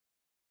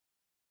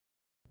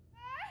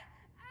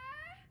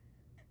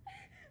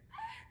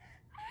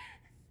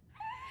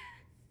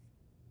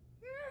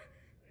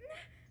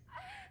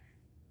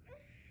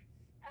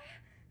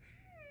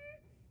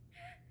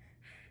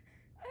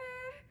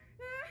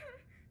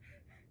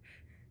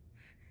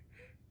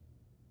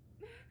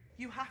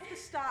You have to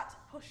start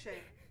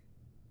pushing.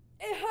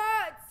 It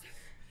hurts!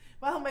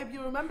 Well, maybe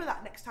you'll remember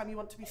that next time you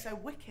want to be so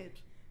wicked.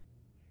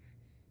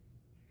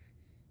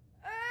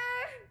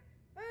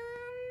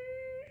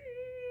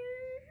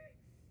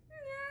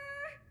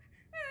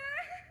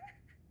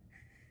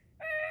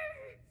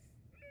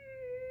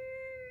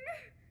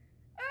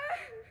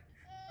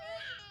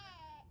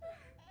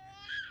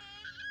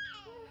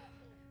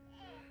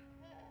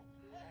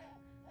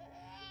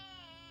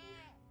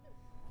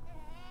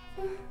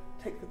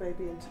 Take the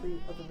baby into the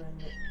other room.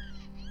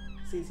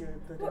 It's easier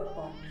if they don't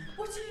bond.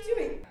 What are you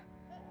doing?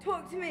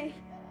 Talk to me.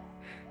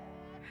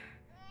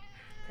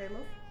 Okay,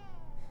 love?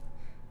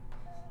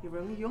 You're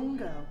a young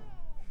girl,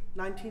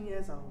 19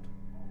 years old,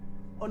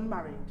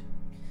 unmarried.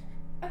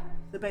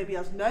 The baby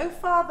has no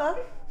father.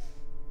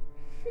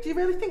 Do you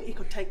really think you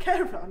could take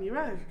care of it on your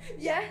own?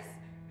 Yes.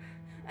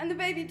 And the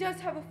baby does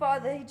have a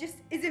father, he just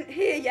isn't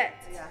here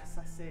yet. Yes,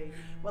 I see.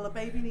 Well, a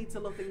baby needs a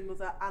loving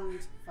mother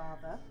and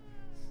father.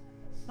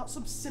 Not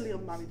some silly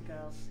unmarried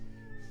girl.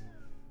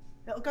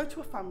 It'll go to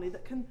a family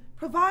that can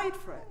provide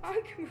for it.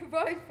 I can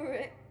provide for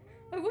it.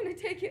 I want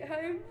to take it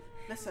home.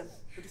 Listen,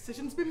 the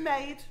decision's been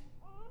made.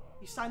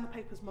 You signed the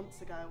papers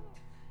months ago.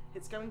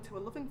 It's going to a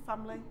loving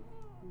family,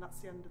 and that's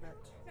the end of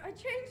it. I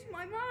changed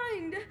my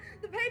mind.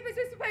 The papers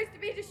are supposed to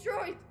be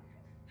destroyed.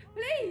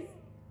 Please,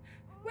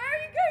 where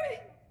are you going?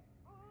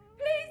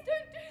 Please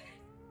don't do this.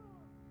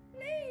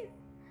 Please,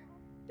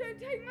 don't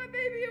take my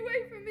baby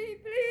away from me,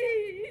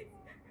 please.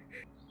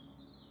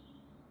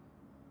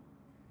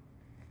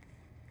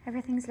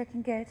 Everything's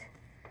looking good.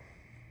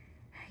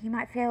 You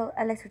might feel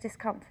a little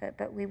discomfort,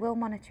 but we will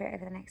monitor it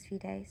over the next few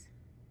days.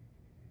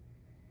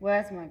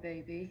 Where's my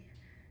baby?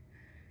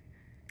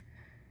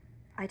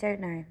 I don't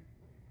know.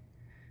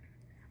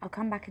 I'll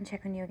come back and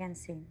check on you again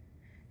soon.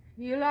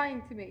 You're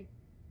lying to me.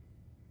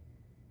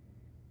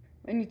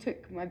 When you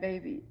took my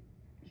baby,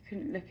 you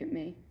couldn't look at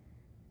me.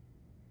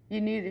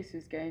 You knew this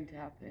was going to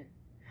happen.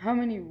 How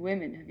many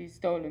women have you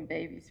stolen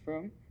babies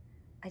from?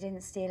 I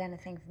didn't steal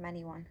anything from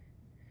anyone.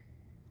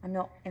 I'm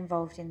not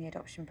involved in the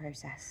adoption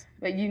process.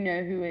 But you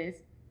know who is.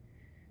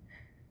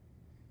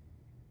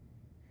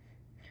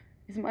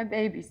 Is my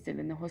baby still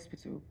in the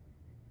hospital?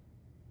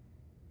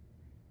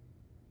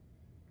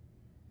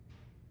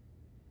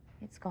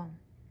 It's gone.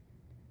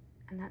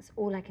 And that's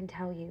all I can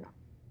tell you.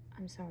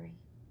 I'm sorry.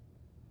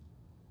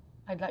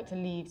 I'd like to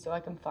leave so I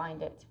can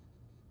find it.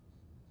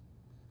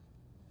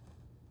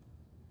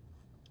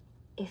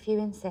 If you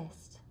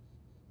insist,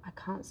 I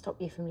can't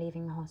stop you from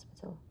leaving the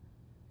hospital.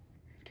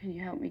 Can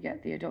you help me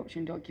get the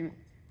adoption documents?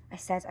 I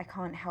said I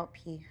can't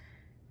help you.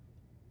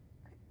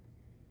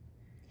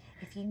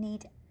 If you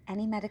need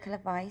any medical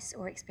advice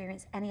or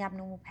experience any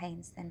abnormal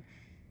pains, then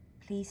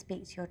please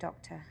speak to your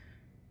doctor.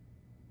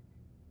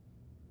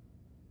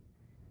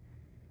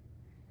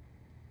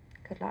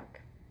 Good luck,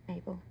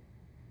 Mabel.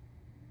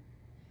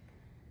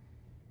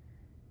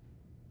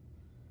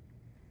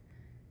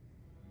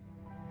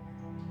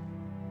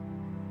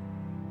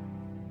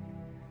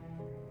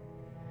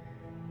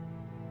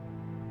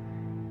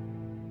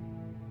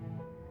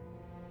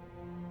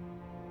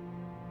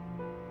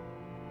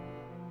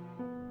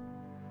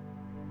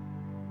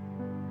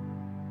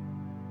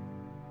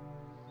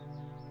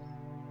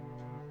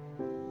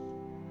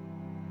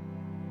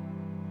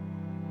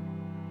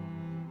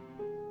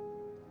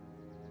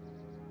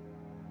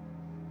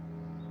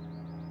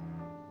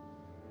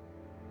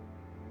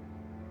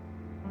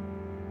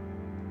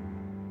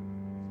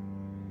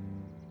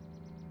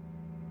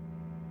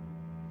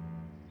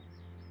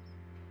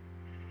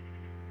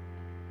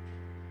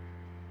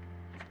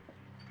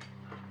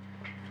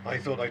 I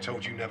thought I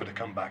told you never to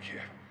come back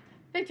here.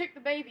 They took the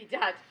baby,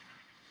 Dad.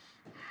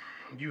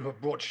 You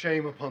have brought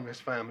shame upon this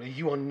family.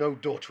 You are no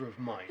daughter of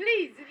mine.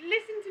 Please,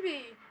 listen to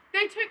me.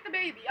 They took the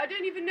baby. I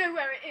don't even know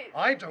where it is.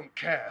 I don't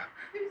care.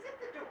 Who's at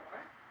the door?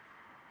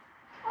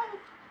 Oh,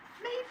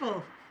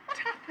 Mabel, what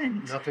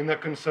happened? Nothing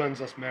that concerns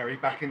us, Mary.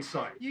 Back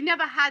inside. You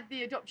never had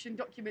the adoption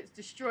documents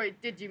destroyed,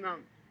 did you,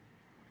 Mum?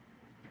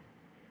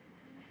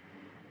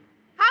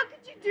 How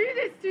could you do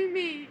this to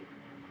me?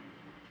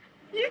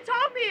 You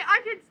told me I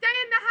could stay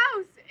in the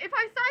house if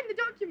I signed the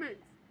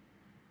documents.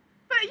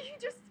 But you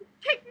just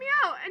kicked me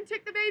out and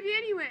took the baby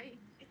anyway.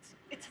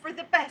 It's for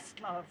the best,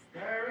 love.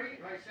 Mary,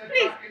 I said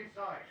Please. back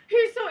inside.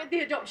 Who sorted the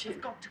adoption?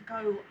 She's got to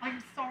go.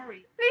 I'm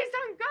sorry. Please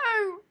don't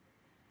go.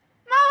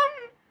 Mum!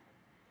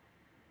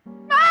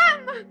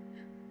 Mum!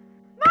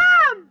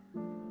 Mum!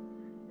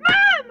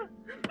 Mum!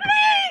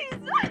 Please!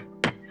 Mum!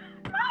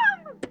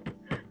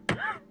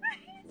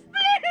 Please,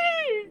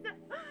 please!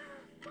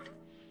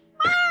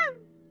 Mum!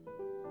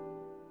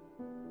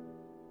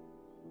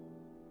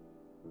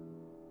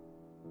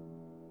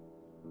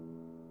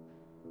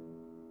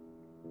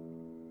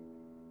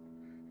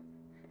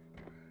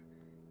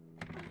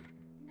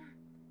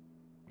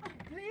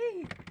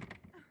 Please.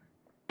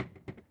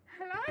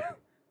 Hello?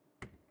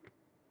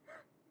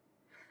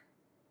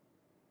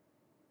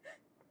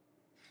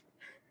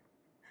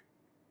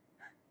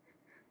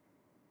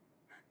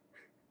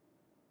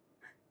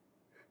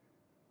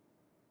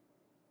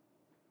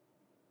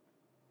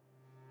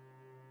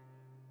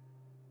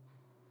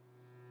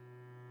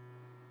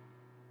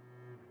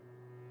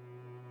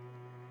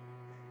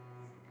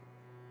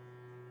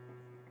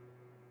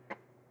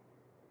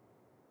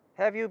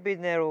 Have you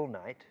been there all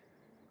night?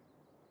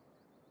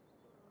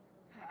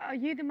 Are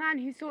you the man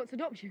who sorts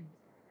adoptions?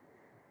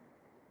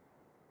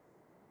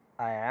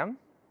 I am.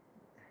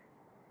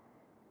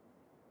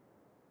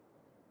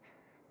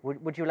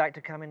 Would you like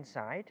to come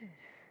inside?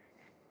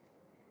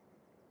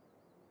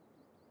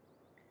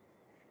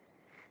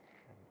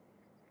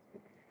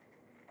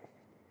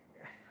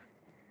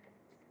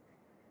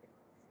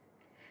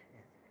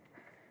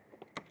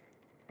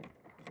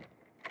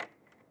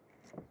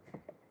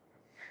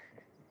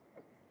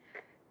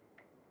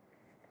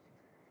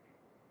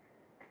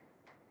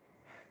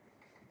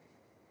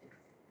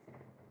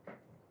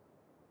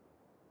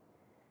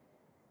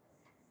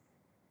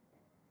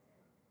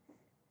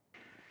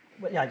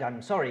 Well, yeah,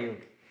 I'm sorry you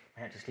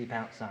had to sleep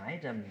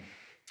outside.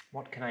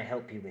 What can I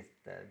help you with?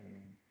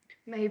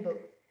 Mabel.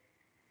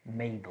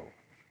 Mabel.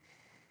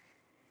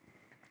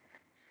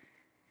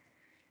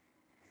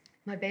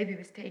 My baby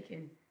was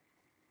taken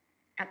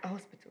at the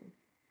hospital.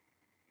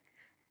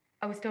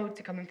 I was told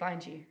to come and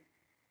find you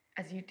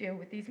as you deal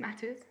with these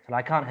matters. Well,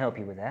 I can't help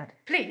you with that.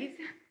 Please.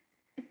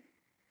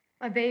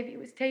 My baby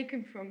was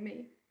taken from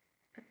me.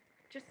 I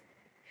just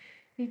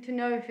need to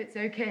know if it's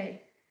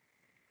okay.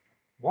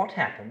 What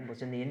happened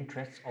was in the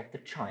interests of the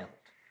child.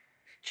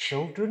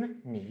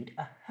 Children need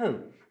a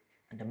home,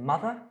 and a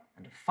mother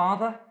and a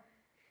father,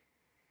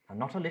 and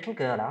not a little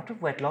girl out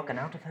of wedlock and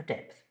out of her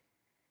depth.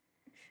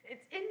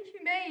 It's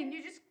inhumane.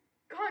 You just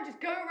can't just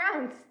go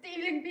around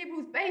stealing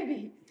people's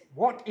babies.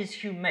 What is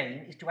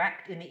humane is to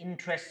act in the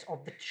interests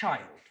of the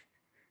child,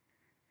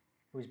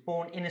 who is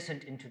born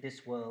innocent into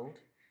this world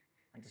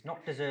and does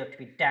not deserve to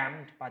be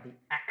damned by the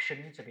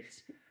actions of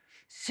its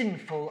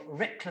sinful,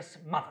 reckless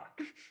mother.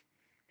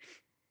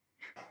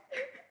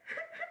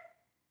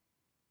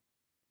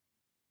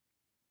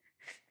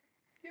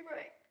 You're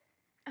right.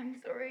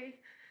 I'm sorry.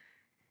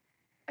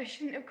 I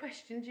shouldn't have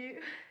questioned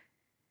you.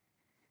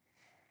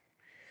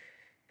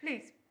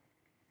 Please,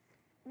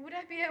 would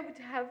I be able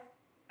to have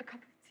a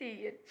cup of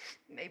tea and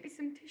maybe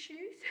some tissues?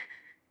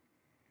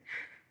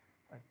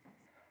 I'm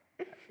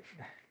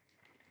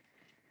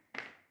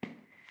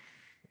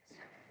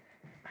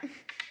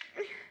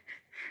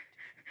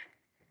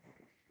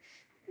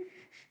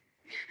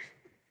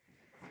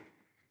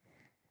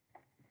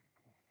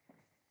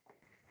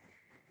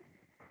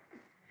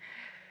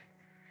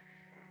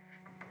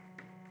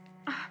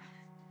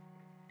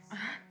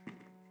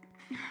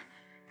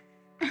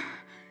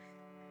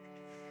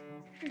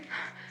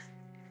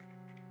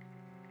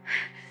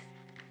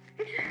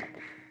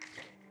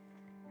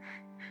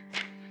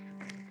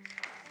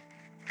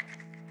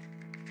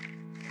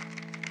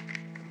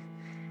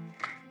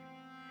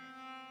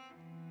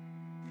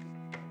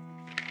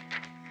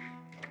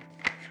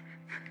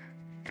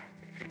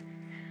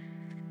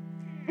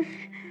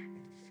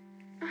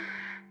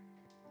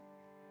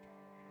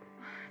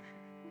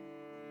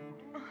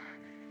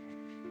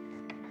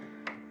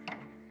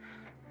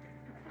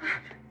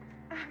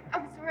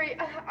sorry.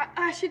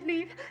 I should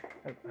leave.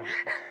 Mabel,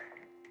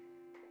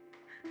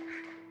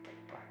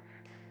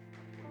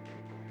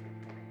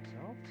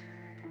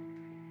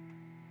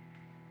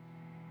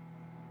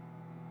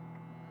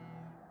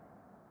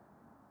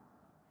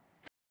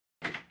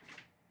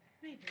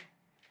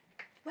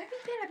 where have you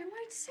been? I've been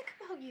worried sick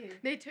about you.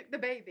 They took the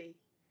baby.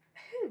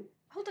 Who?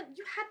 Hold on,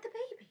 you had the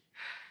baby?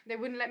 They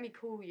wouldn't let me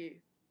call you.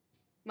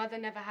 Mother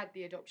never had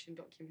the adoption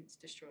documents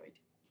destroyed.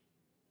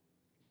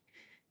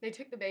 They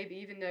took the baby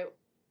even though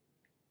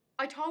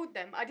I told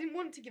them I didn't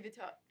want to give it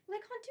up. Well,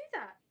 they can't do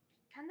that,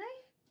 can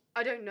they?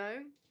 I don't know.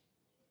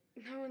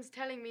 No one's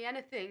telling me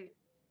anything.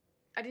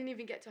 I didn't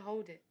even get to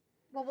hold it.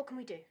 Well, what can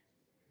we do?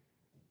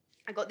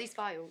 I got these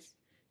files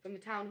from the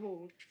town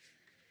hall.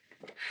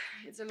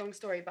 It's a long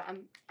story, but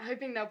I'm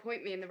hoping they'll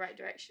point me in the right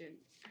direction.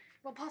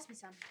 Well, pass me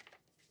some.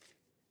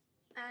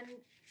 And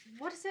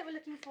what is it we're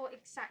looking for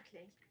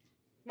exactly?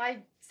 My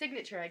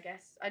signature, I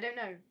guess. I don't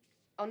know.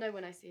 I'll know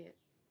when I see it.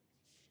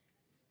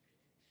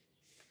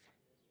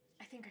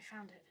 I think I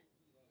found it.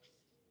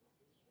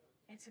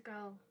 It's a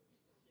girl.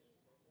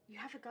 You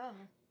have a girl.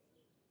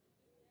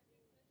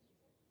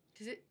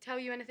 Does it tell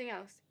you anything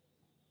else?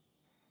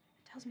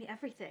 It tells me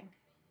everything.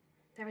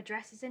 Their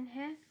address is in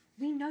here.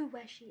 We know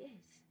where she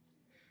is.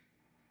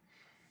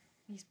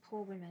 These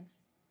poor women.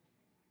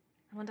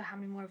 I wonder how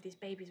many more of these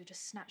babies were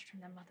just snatched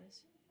from their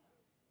mothers.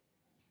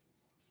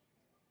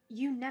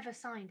 You never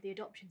signed the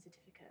adoption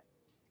certificate.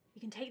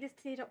 You can take this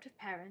to the adoptive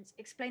parents,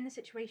 explain the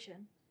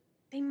situation.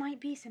 They might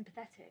be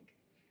sympathetic.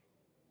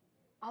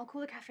 I'll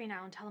call the cafe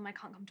now and tell them I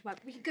can't come to work.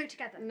 We can go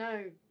together.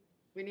 No,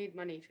 we need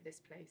money for this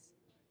place.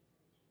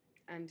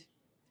 And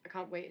I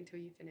can't wait until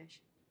you finish.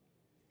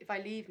 If I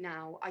leave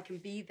now, I can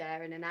be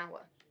there in an hour.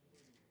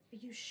 Are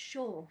you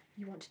sure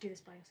you want to do this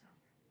by yourself?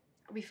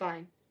 I'll be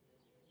fine.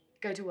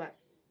 Go to work.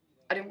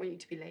 I don't want you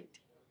to be late.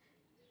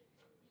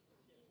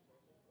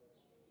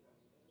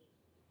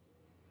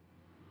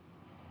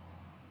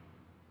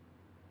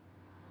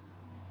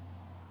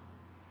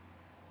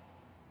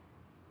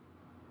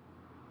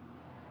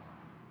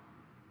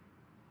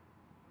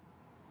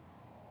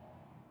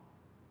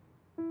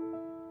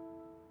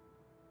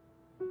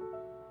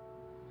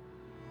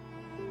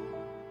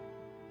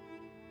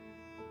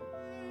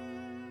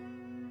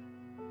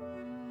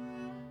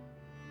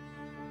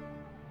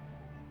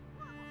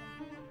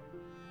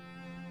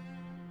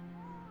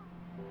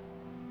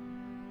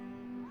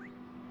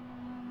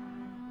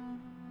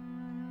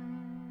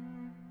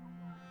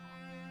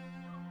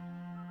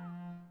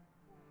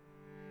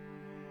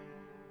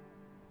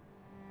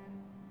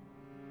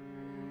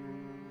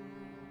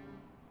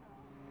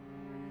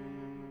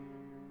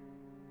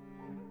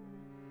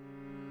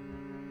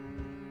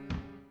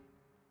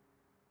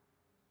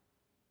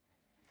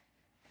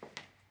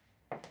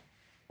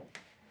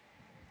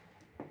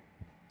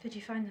 Did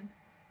you find them?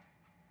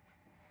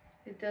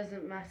 It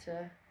doesn't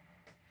matter.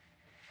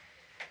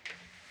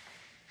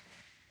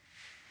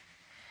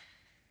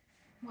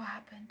 What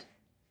happened?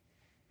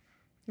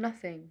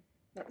 Nothing.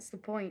 That's the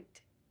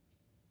point.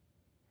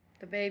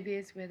 The baby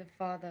is with a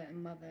father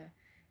and mother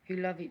who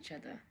love each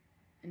other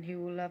and who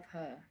will love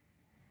her.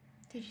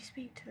 Did you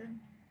speak to them?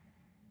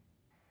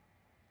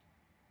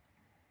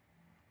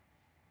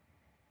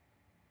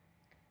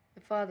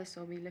 The father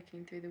saw me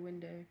looking through the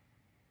window.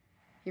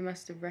 He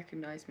must have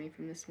recognized me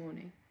from this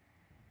morning.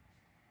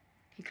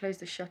 He closed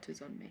the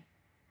shutters on me.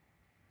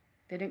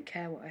 They don't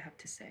care what I have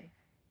to say.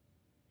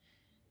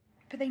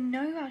 But they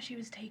know how she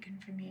was taken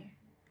from you.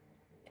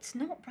 It's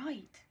not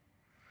right.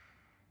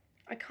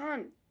 I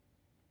can't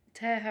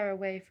tear her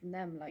away from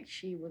them like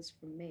she was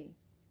from me.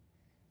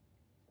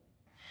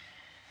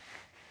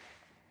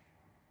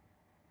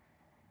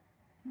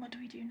 What do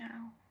we do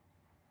now?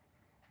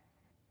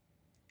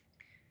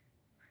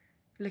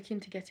 Look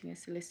into getting a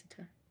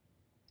solicitor.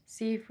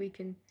 See if we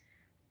can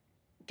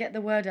get the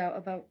word out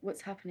about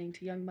what's happening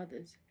to young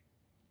mothers.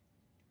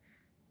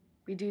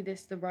 We do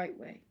this the right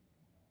way.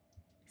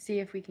 See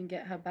if we can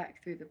get her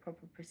back through the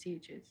proper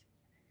procedures.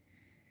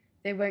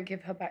 They won't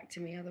give her back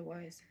to me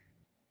otherwise.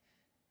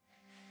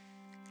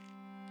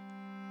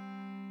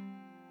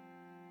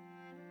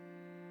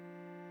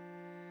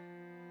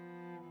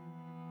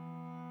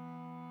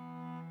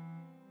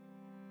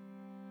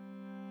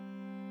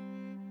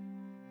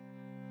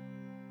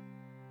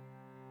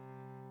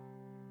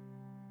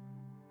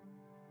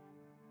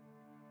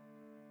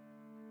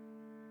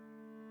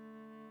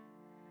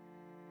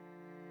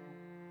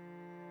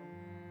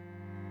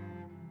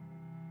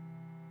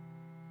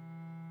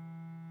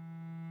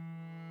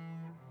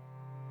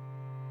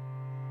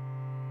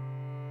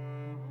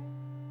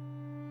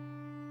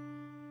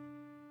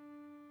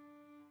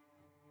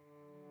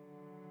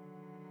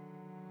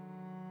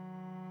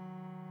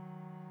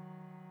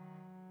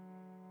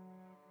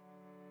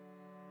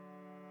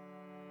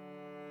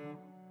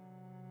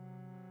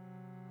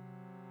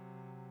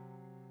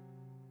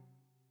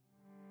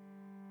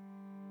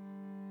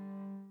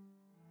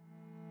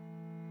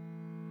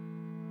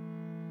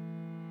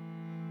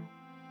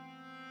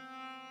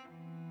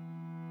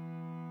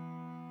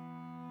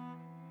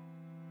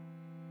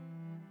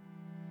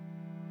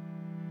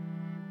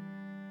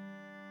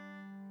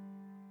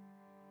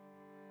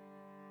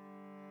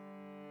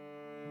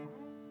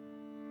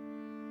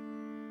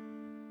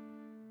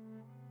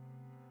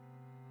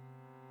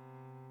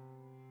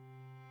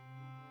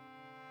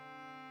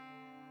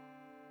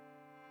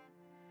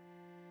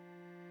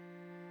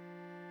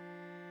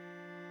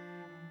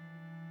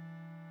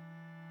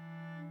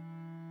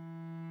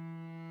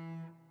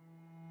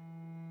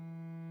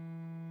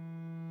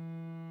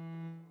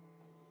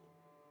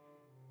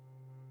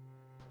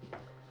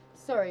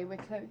 Sorry, we're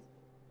closed.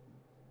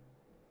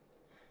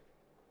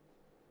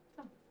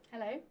 Oh,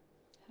 hello.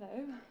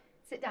 Hello.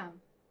 Sit down.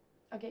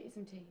 I'll get you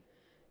some tea.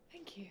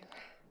 Thank you.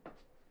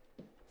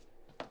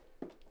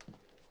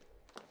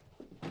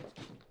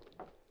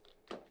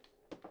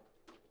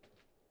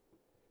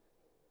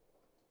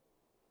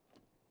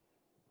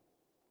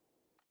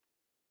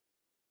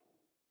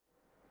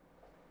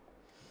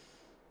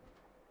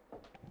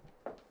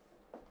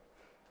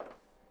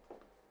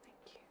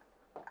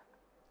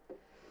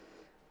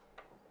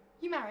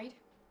 You married?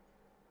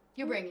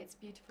 Your ring, it's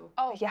beautiful.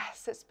 Oh,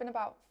 yes, it's been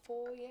about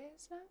 4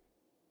 years now.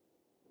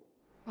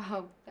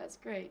 Wow, that's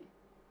great.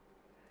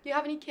 Do you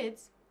have any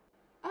kids?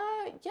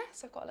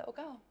 Yes, I've got a little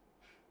girl.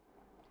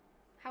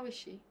 How is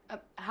she?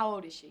 How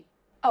old is she?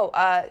 Oh,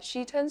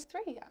 she turns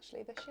 3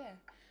 actually this year.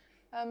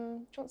 Do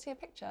you want to see a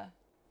picture?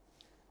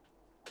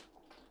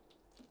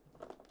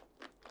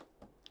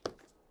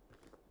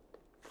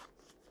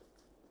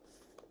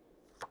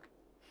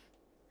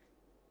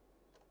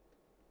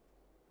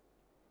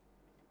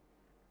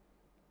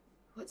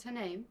 What's her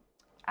name?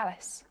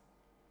 Alice.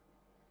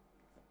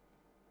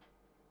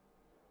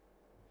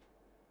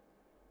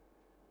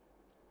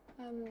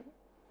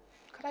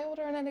 Could I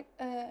order an egg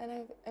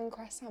and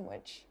cress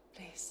sandwich,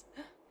 please?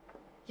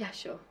 Yeah,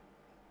 sure.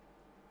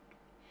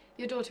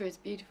 Your daughter is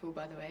beautiful,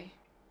 by the way.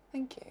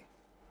 Thank you.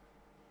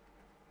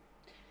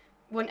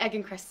 One egg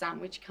and cress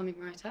sandwich coming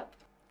right up.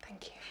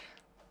 Thank you.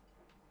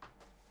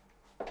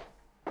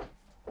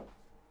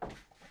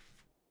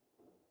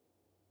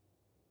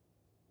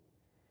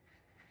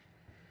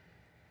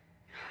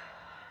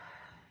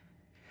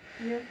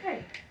 You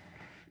okay?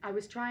 I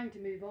was trying to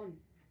move on.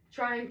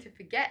 Trying to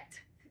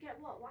forget. Forget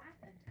what? What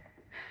happened?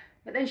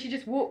 But then she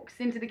just walks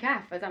into the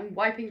cafe as I'm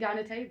wiping down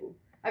a table.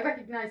 I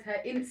recognise her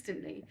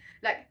instantly.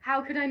 Like,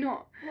 how could I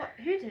not? What?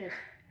 Who did?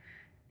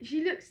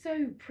 She looks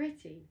so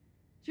pretty.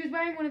 She was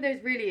wearing one of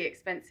those really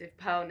expensive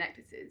pearl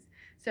necklaces.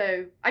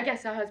 So I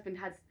guess her husband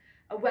has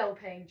a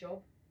well-paying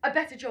job. A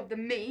better job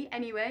than me,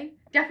 anyway.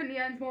 Definitely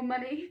earns more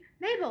money.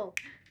 Mabel,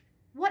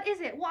 what is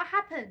it? What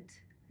happened?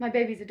 My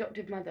baby's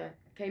adoptive mother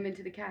came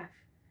into the cafe.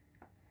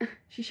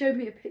 She showed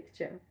me a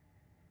picture.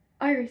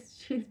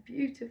 Iris, she's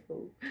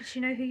beautiful. Did she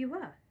know who you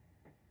were?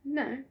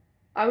 No,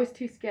 I was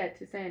too scared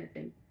to say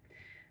anything.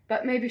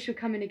 But maybe she'll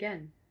come in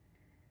again.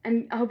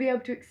 And I'll be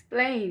able to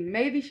explain.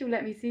 Maybe she'll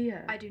let me see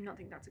her. I do not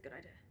think that's a good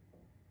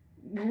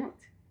idea. What?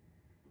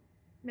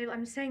 Mabel,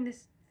 I'm saying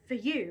this for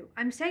you.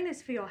 I'm saying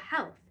this for your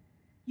health.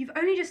 You've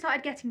only just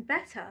started getting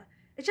better.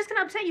 It's just going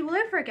to upset you all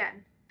over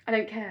again. I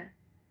don't care.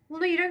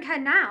 Well, no, you don't care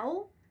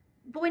now.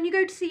 But when you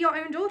go to see your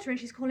own daughter and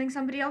she's calling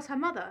somebody else her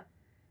mother,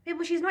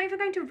 Mabel, she's not even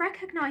going to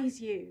recognise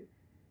you.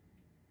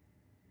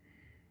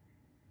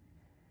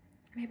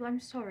 Mabel, I'm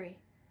sorry.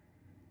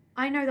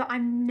 I know that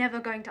I'm never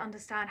going to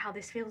understand how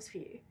this feels for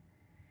you.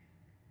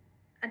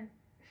 And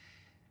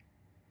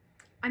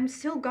I'm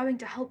still going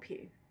to help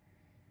you.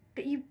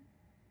 But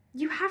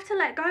you have to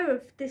let go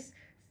of this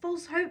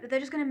false hope that they're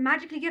just going to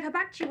magically give her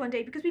back to you one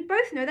day, because we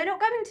both know they're not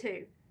going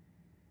to.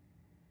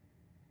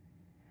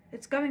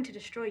 It's going to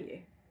destroy you.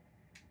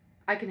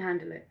 I can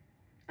handle it.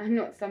 I'm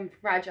not some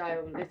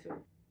fragile little...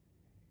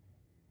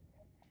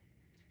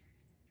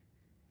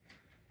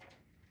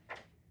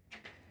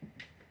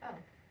 Oh.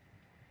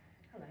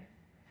 Hello.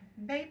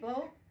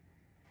 Mabel?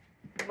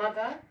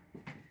 Mother?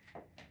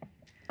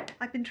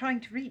 I've been trying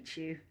to reach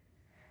you.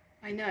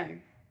 I know.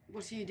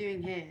 What are you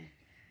doing here?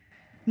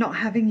 Not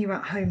having you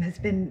at home has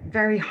been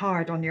very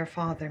hard on your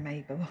father,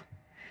 Mabel.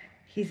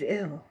 He's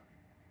ill.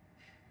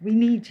 We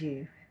need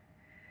you.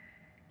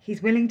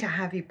 He's willing to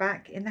have you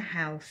back in the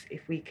house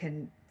if we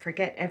can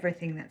forget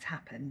everything that's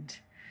happened.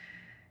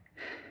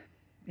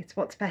 It's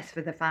what's best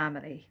for the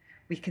family.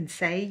 We can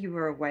say you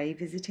were away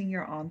visiting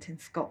your aunt in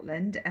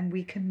Scotland and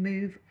we can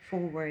move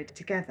forward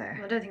together.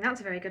 Well, I don't think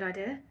that's a very good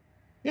idea.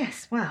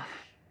 Yes, well,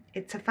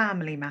 it's a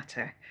family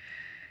matter.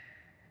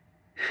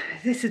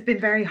 This has been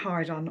very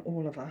hard on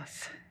all of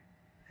us.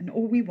 And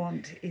all we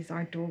want is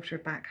our daughter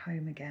back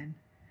home again.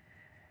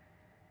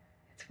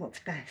 It's what's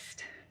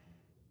best.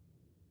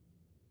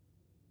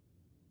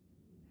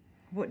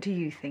 What do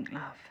you think,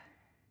 love?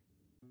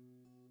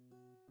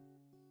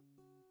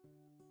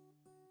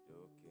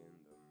 Look in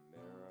the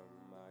mirror,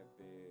 my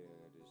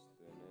beard is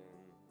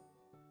thinning,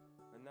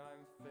 and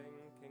I'm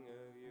thinking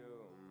of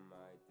you,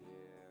 my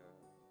dear.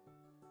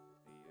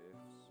 The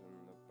ifs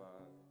and the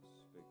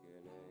buts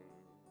beginning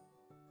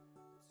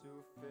to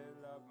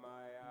fill up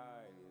my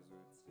eyes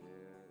with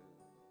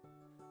tears.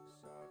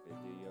 Saw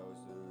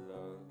videos that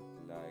look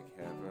like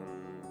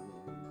heaven.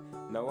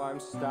 Now I'm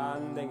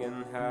standing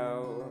in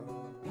hell.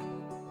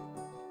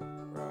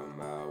 From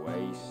my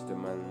waist a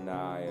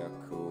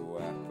maniacal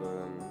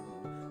weapon,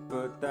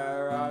 but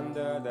they're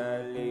under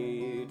their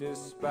leader's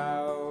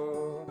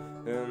spell,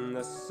 and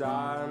the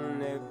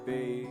sun it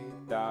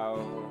beat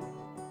down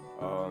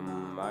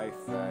on my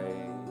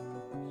face.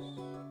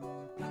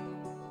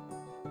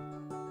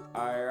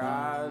 I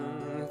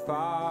ran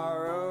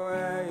far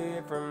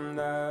away from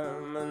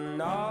them and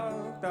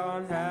knocked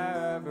on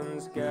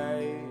heaven's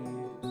gates.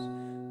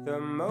 The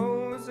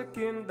music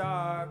in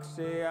dark,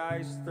 see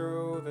eyes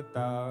through the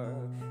dark,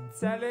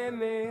 telling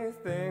me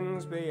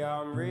things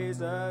beyond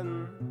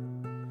reason.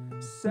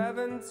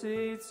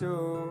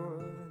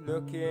 72,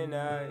 looking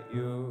at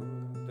you,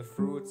 the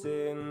fruit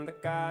in the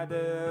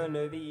Garden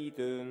of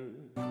Eden.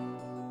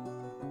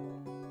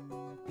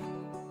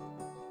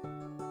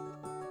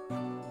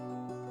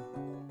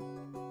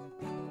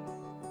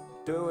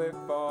 Do it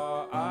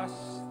for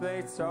us,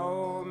 they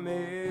told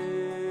me.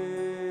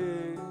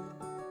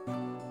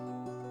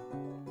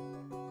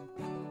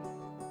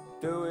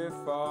 Do it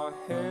for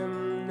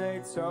him,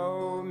 they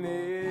told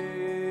me.